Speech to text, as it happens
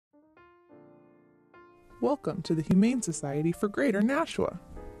Welcome to the Humane Society for Greater Nashua.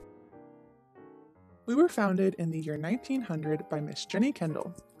 We were founded in the year 1900 by Miss Jenny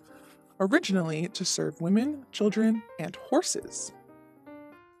Kendall, originally to serve women, children, and horses.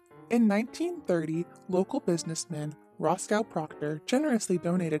 In 1930, local businessman Roscoe Proctor generously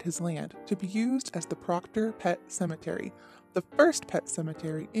donated his land to be used as the Proctor Pet Cemetery, the first pet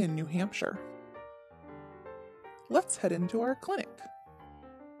cemetery in New Hampshire. Let's head into our clinic.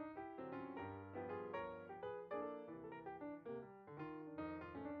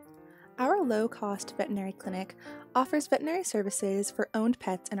 Our low-cost veterinary clinic offers veterinary services for owned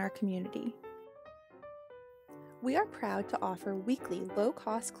pets in our community. We are proud to offer weekly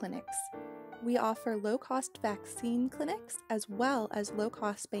low-cost clinics. We offer low-cost vaccine clinics as well as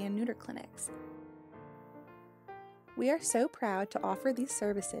low-cost spay and neuter clinics. We are so proud to offer these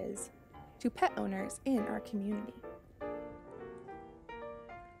services to pet owners in our community.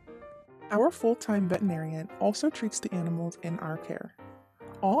 Our full-time veterinarian also treats the animals in our care.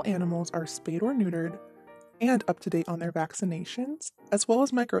 All animals are spayed or neutered and up to date on their vaccinations, as well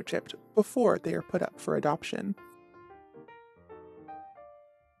as microchipped before they are put up for adoption.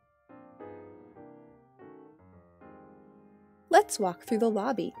 Let's walk through the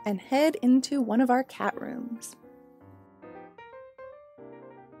lobby and head into one of our cat rooms.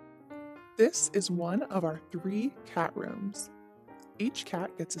 This is one of our 3 cat rooms. Each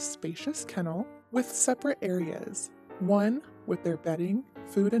cat gets a spacious kennel with separate areas, one with their bedding,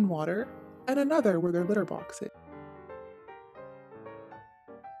 food and water, and another where their litter box is.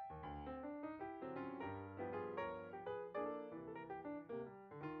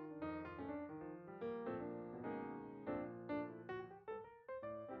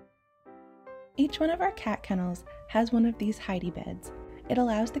 Each one of our cat kennels has one of these hidey beds. It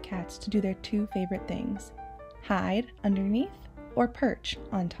allows the cats to do their 2 favorite things: hide underneath or perch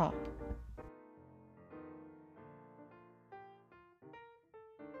on top.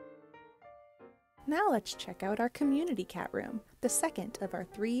 Now let's check out our community cat room, the second of our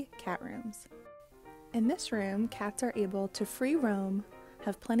 3 cat rooms. In this room, cats are able to free roam,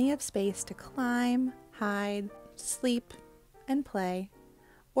 have plenty of space to climb, hide, sleep, and play,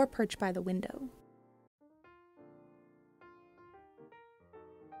 or perch by the window.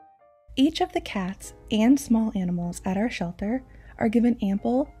 Each of the cats and small animals at our shelter are given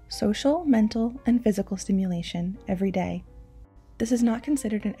ample social, mental, and physical stimulation every day. This is not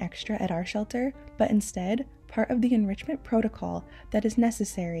considered an extra at our shelter, but instead part of the enrichment protocol that is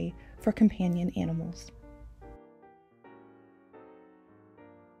necessary for companion animals.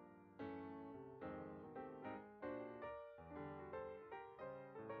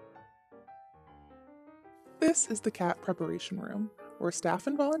 This is the cat preparation room, where staff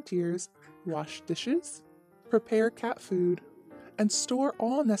and volunteers wash dishes, prepare cat food, and store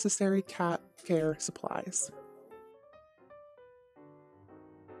all necessary cat care supplies.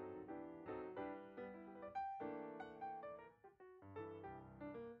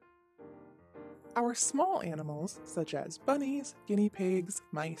 Our small animals, such as bunnies, guinea pigs,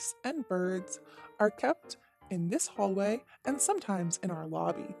 mice, and birds, are kept in this hallway and sometimes in our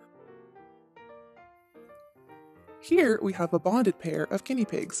lobby. Here we have a bonded pair of guinea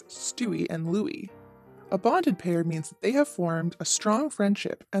pigs, Stewie and Louie. A bonded pair means that they have formed a strong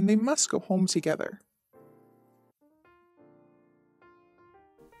friendship and they must go home together.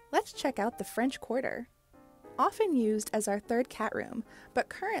 Let's check out the French Quarter. Often used as our 3rd cat room, but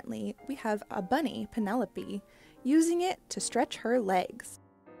currently we have a bunny, Penelope, using it to stretch her legs.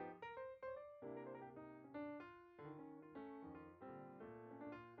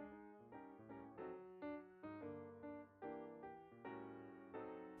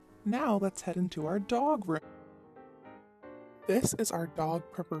 Now let's head into our dog room. This is our dog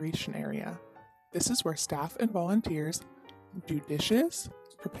preparation area. This is where staff and volunteers do dishes,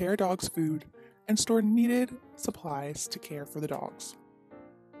 prepare dogs' food, and store needed supplies to care for the dogs.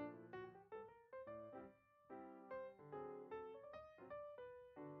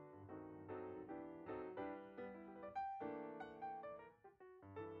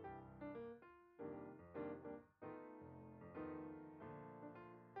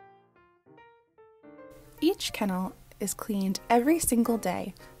 Each kennel is cleaned every single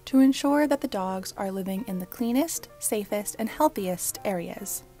day to ensure that the dogs are living in the cleanest, safest, and healthiest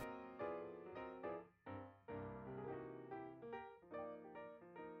areas.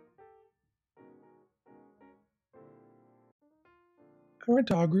 Our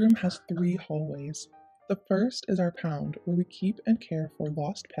dog room has 3 hallways. The first is our pound, where we keep and care for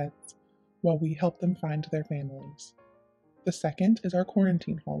lost pets while we help them find their families. The second is our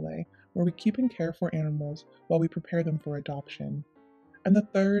quarantine hallway, where we keep and care for animals while we prepare them for adoption. And the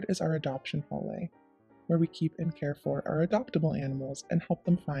third is our adoption hallway, where we keep and care for our adoptable animals and help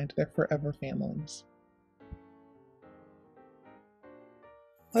them find their forever families.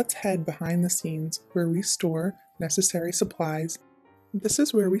 Let's head behind the scenes where we store necessary supplies. This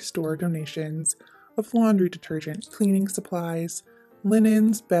is where we store donations of laundry detergent, cleaning supplies,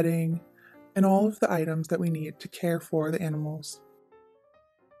 linens, bedding, and all of the items that we need to care for the animals.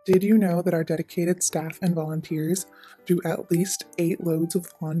 Did you know that our dedicated staff and volunteers do at least 8 loads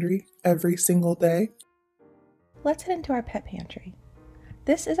of laundry every single day? Let's head into our pet pantry.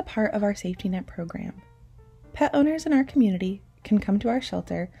 This is a part of our safety net program. Pet owners in our community can come to our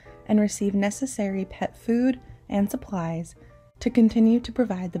shelter and receive necessary pet food and supplies to continue to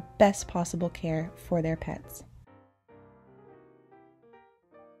provide the best possible care for their pets.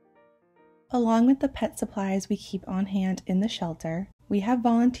 Along with the pet supplies we keep on hand in the shelter, we have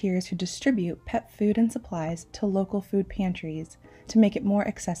volunteers who distribute pet food and supplies to local food pantries to make it more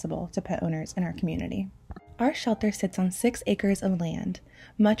accessible to pet owners in our community. Our shelter sits on 6 acres of land,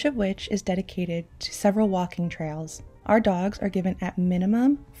 much of which is dedicated to several walking trails. Our dogs are given at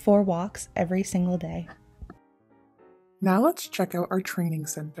minimum 4 walks every single day. Now let's check out our training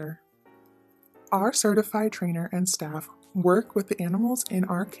center. Our certified trainer and staff work with the animals in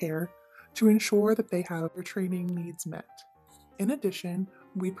our care to ensure that they have their training needs met. In addition,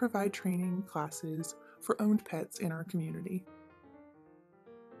 we provide training classes for owned pets in our community.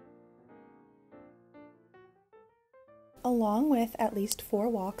 Along with at least 4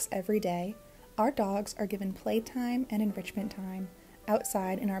 walks every day, our dogs are given playtime and enrichment time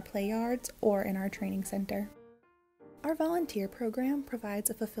outside in our play yards or in our training center. Our volunteer program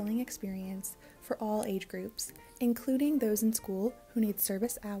provides a fulfilling experience for all age groups, including those in school who need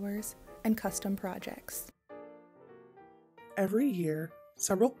service hours and custom projects. Every year,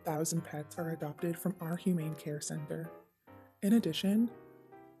 several thousand pets are adopted from our humane care center. In addition,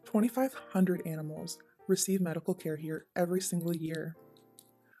 2,500 animals receive medical care here every single year.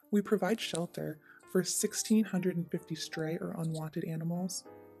 We provide shelter for 1,650 stray or unwanted animals.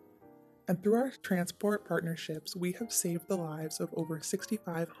 And through our transport partnerships, we have saved the lives of over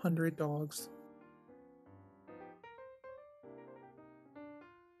 6,500 dogs.